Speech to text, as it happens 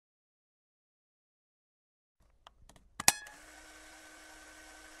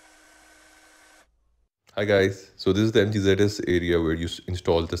Hi guys, so this is the MTZS area where you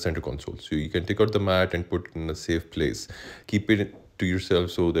install the center console. So you can take out the mat and put it in a safe place. Keep it to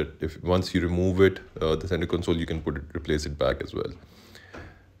yourself so that if once you remove it, the center console, you can replace it back as well.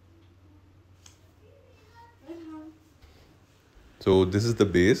 So this is the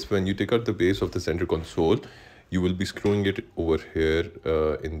base. When you take out the base of the center console, you will be screwing it over here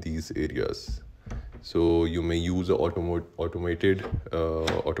in these areas. So you may use a automatic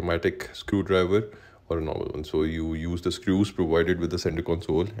screwdriver or a normal one. So you use the screws provided with the center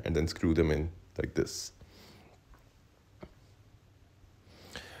console and then screw them in like this.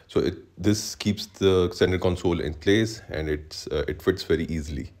 So this keeps the center console in place, and it fits very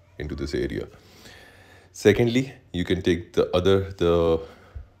easily into this area. Secondly, you can take the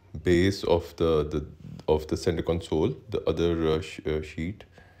base of the center console, the other sheet,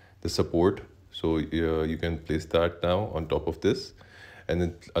 the support. So you can place that now on top of this, and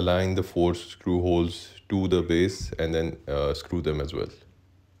then align the 4 screw holes to the base, and then screw them as well.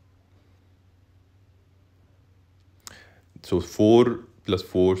 So 4 plus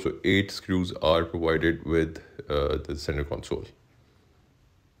 4, so 8 screws are provided with the center console.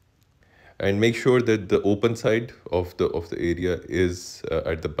 And make sure that the open side of the area is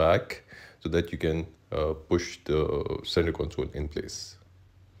at the back, so that you can push the center console in place.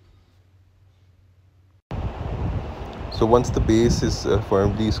 So once the base is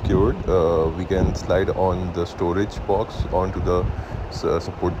firmly secured, we can slide on the storage box onto the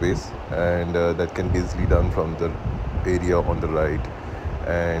support base, and that can be easily done from the area on the right,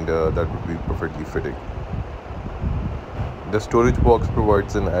 and that would be perfectly fitting. The storage box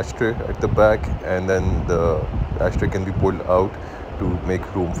provides an ashtray at the back, and then the ashtray can be pulled out to make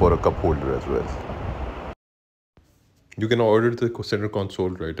room for a cup holder as well. You can order the center console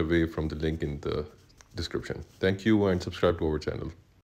right away from the link in the description. Thank you, and subscribe to our channel.